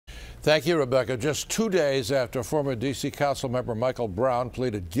Thank you, Rebecca. Just 2 days after former D.C. council member Michael Brown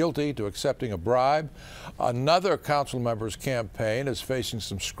pleaded guilty to accepting a bribe, another council member's campaign is facing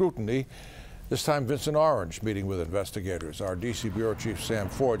some scrutiny. This time, Vincent Orange meeting with investigators. Our D.C. Bureau Chief Sam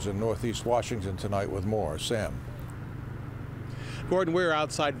Ford's in Northeast Washington tonight with more. Sam. Gordon, we're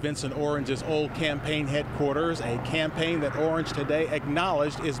outside Vincent Orange's old campaign headquarters, a campaign that Orange today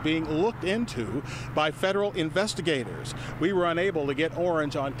acknowledged is being looked into by federal investigators. We were unable to get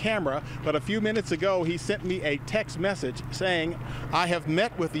Orange on camera, but a few minutes ago he sent me a text message saying, "I have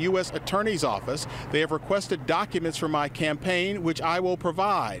met with the U.S. Attorney's Office. They have requested documents for my campaign, which I will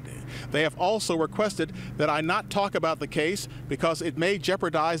provide. They have also requested that I not talk about the case because it may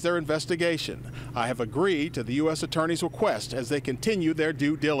jeopardize their investigation. I have agreed to the U.S. Attorney's request as they continue their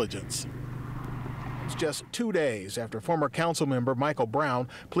due diligence." It's just 2 days after former council member Michael Brown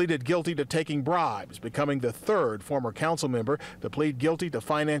pleaded guilty to taking bribes, becoming the third former council member to plead guilty to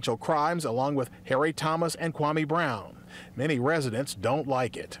financial crimes, along with Harry Thomas and Kwame Brown. Many residents don't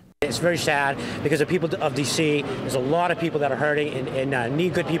like it. It's very sad because the people of D.C., there's a lot of people that are hurting and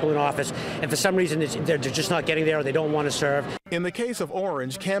need good people in office, and for some reason they're just not getting there or they don't want to serve. In the case of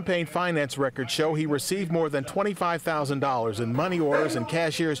Orange, campaign finance records show he received more than $25,000 in money orders and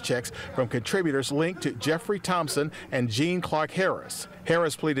cashier's checks from contributors linked to Jeffrey Thompson and Jean Clark Harris.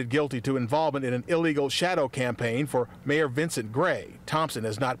 Harris pleaded guilty to involvement in an illegal shadow campaign for Mayor Vincent Gray. Thompson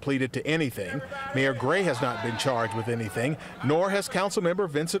has not pleaded to anything. Mayor Gray has not been charged with anything, nor has Councilmember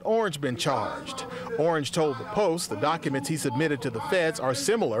Vincent Orange been charged. Orange told the Post the documents he submitted to the feds are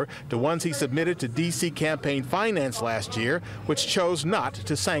similar to ones he submitted to D.C. campaign finance last year, which chose not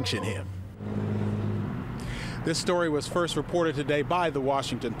to sanction him. This story was first reported today by the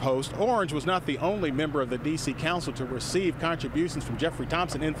Washington Post. Orange was not the only member of the D.C. Council to receive contributions from Jeffrey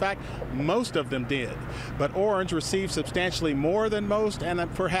Thompson. In fact, most of them did. But Orange received substantially more than most,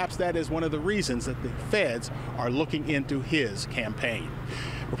 and perhaps that is one of the reasons that the feds are looking into his campaign.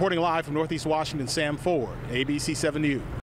 Reporting live from Northeast Washington, Sam Ford, ABC 7 News.